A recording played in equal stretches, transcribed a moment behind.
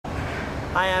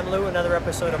Hi, I'm Lou, another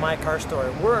episode of My Car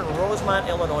Story. We're in Rosemont,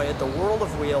 Illinois at the World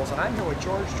of Wheels, and I'm here with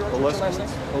George. George, what's your last name?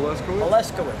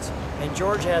 Oleskiewicz. And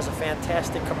George has a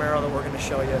fantastic Camaro that we're going to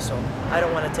show you, so I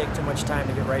don't want to take too much time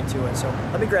to get right to it. So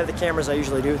let me grab the camera as I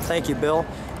usually do. Thank you, Bill.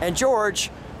 And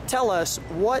George, tell us,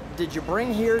 what did you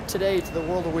bring here today to the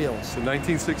World of Wheels? It's a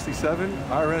 1967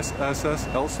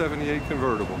 RSSS L78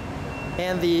 Convertible.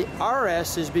 And the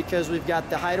RS is because we've got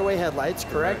the hideaway headlights,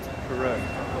 correct? Correct.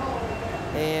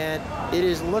 And it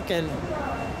is looking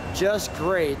just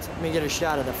great. Let me get a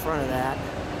shot of the front of that.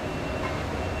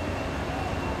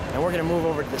 And we're going to move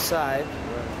over to the side.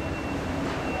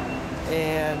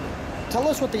 And tell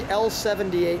us what the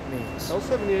L78 means.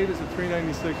 L78 is a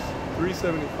 396,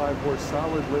 375 horse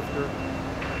solid lifter.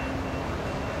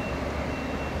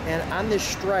 And on this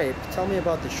stripe, tell me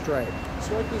about the stripe.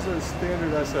 Stripe is a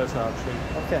standard SS option.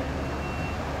 Okay.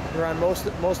 You're on most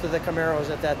of the Camaros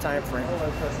at that time frame. All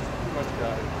SS is pretty much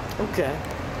got it. Okay.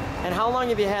 And how long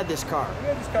have you had this car? We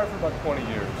had this car for about 20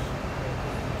 years.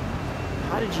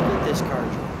 How did you get this car,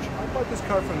 George? I bought this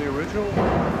car from the original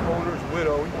owner's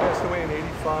widow. He passed away in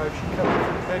 '85. She kept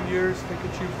it for 10 years thinking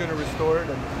she was going to restore it,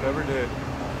 and never did.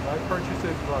 I purchased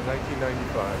it in about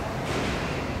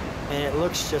 1995. And it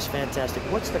looks just fantastic.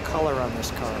 What's the color on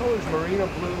this car? This color is Marina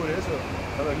blue. It has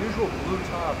an unusual blue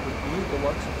top with blue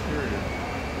deluxe interior.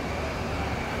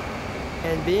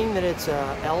 And being that it's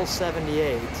a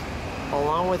L78,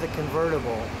 along with a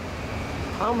convertible,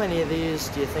 how many of these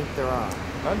do you think there are?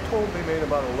 I'm told they made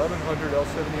about 1,100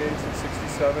 L78s in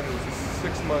 '67. It was a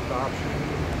 6-month option.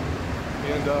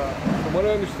 And from what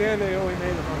I understand, they only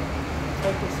made about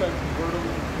 10%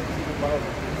 convertible. About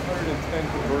 110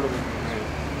 convertibles made.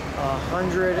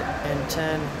 110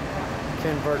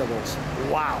 convertibles.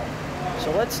 Wow.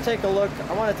 So let's take a look.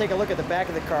 I want to take a look at the back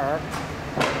of the car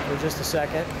for just a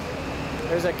second.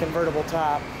 There's that convertible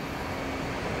top.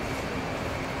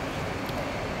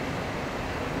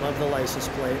 Love the license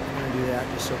plate. I'm going to do that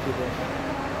just so people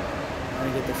kind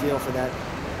of get the feel for that.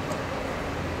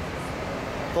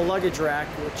 The luggage rack,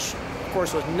 which of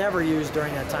course was never used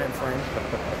during that time frame.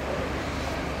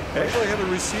 I actually have a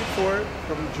receipt for it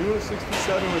from June of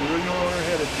 '67 when the original owner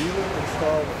had a dealer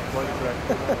install the luggage rack.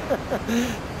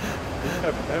 We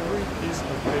have every piece of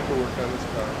paperwork on this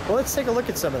car. Well, let's take a look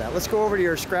at some of that. Let's go over to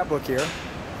your scrapbook here.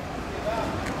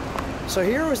 So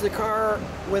here was the car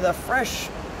with a fresh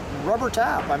rubber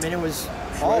top. I mean, it was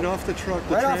right off the truck.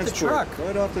 Right off the truck.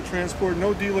 Right off the transport.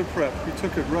 No dealer prep. We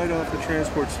took it right off the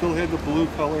transport. Still had the blue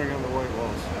coloring on the white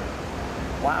walls.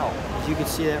 Wow. As you can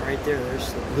see that right there.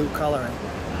 There's the blue coloring.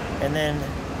 And then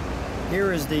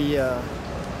here is the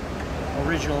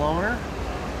original owner.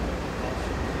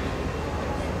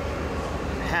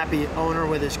 Happy owner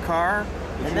with his car.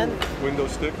 And then window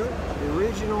sticker. The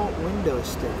original window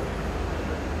sticker.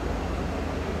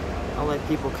 I'll let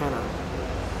people kind of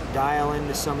dial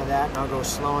into some of that, and I'll go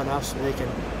slow enough so they can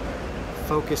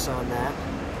focus on that.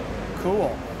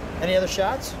 Cool. Any other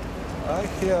shots? I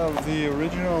have the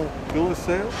original bill of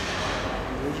sale.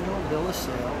 Original bill of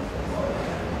sale.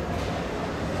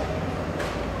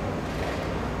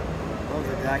 Love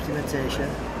the documentation.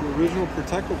 The original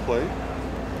protector plate.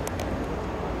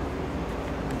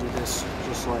 Do this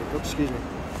just like, oops, excuse me,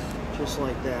 just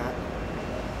like that.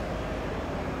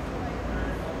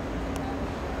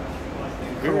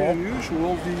 Very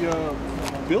unusual, the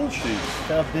build sheets.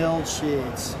 The build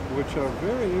sheets. Which are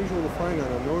very unusual to find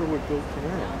on a Norwood built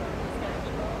Camaro.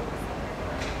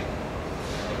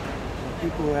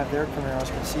 People who have their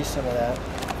Camaros can see some of that.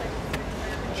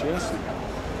 Jesse.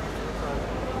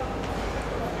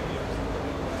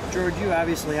 George, you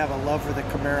obviously have a love for the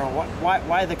Camaro.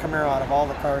 Why the Camaro out of all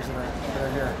the cars that are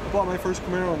here? I bought my first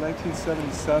Camaro in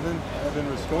 1977. I've been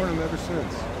restoring them ever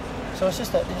since. So it's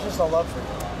just a love for you.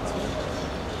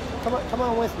 Come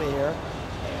on with me here,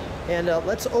 and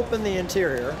let's open the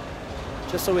interior,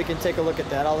 just so we can take a look at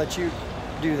that. I'll let you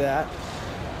do that.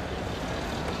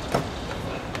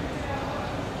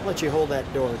 I'll let you hold that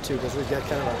door too, because we've got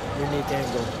kind of a unique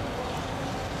angle.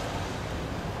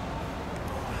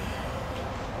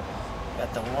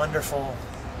 Got the wonderful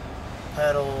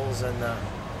pedals and the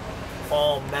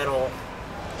all metal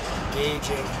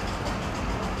gauging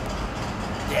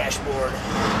dashboard.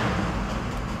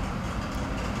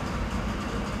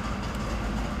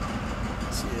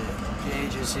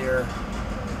 Gauges here,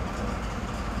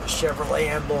 the Chevrolet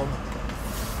emblem.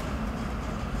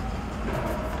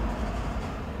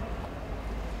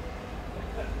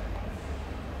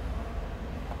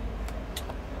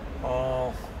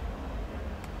 Oh,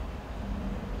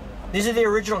 these are the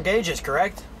original gauges,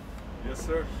 correct? Yes,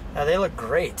 sir. Now they look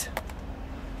great.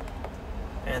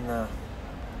 And the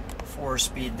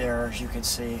 4-speed there, as you can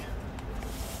see.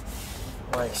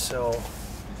 like so.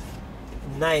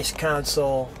 Nice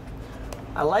console.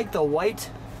 I like the white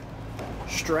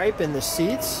stripe in the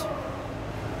seats.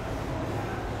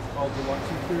 All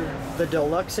deluxe interior. The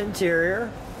deluxe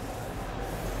interior.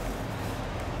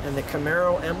 And the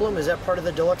Camaro emblem, is that part of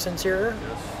the deluxe interior?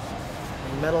 Yes.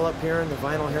 And metal up here and the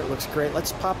vinyl here, it looks great.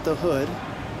 Let's pop the hood.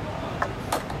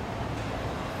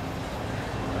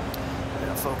 I'm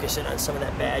gonna focus in on some of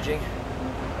that badging.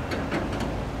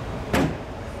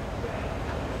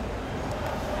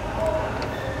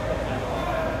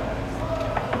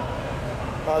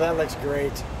 Oh, that looks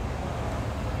great.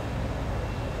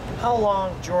 How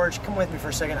long, George, come with me for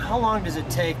a second, how long does it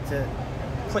take to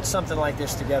put something like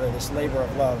this together, this labor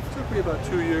of love? It took me about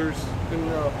 2 years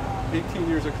and 18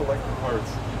 years of collecting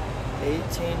parts.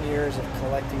 18 years of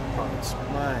collecting parts.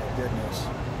 My goodness.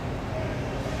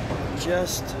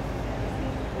 Just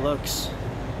looks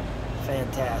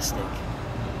fantastic.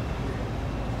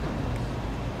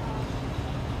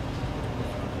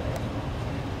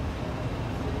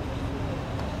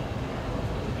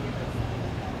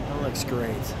 That looks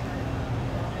great.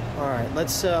 All right,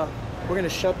 let's, we're gonna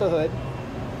shut the hood.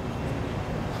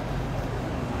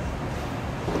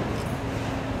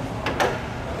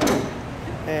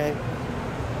 And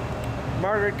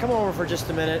Margaret, come over for just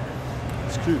a minute.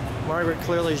 It's cute. Margaret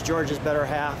clearly is George's better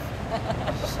half.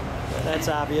 That's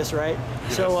obvious, right?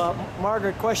 Yes. So,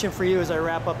 Margaret, question for you as I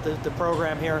wrap up the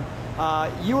program here.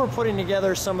 You were putting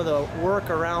together some of the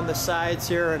work around the sides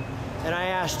here, and I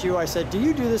asked you, I said, do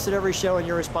you do this at every show? And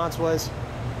your response was?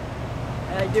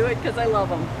 I do it because I love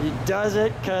them. He does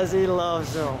it because he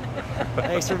loves them.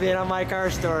 Thanks for being on My Car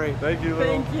Story. Thank you,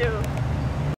 Thank you.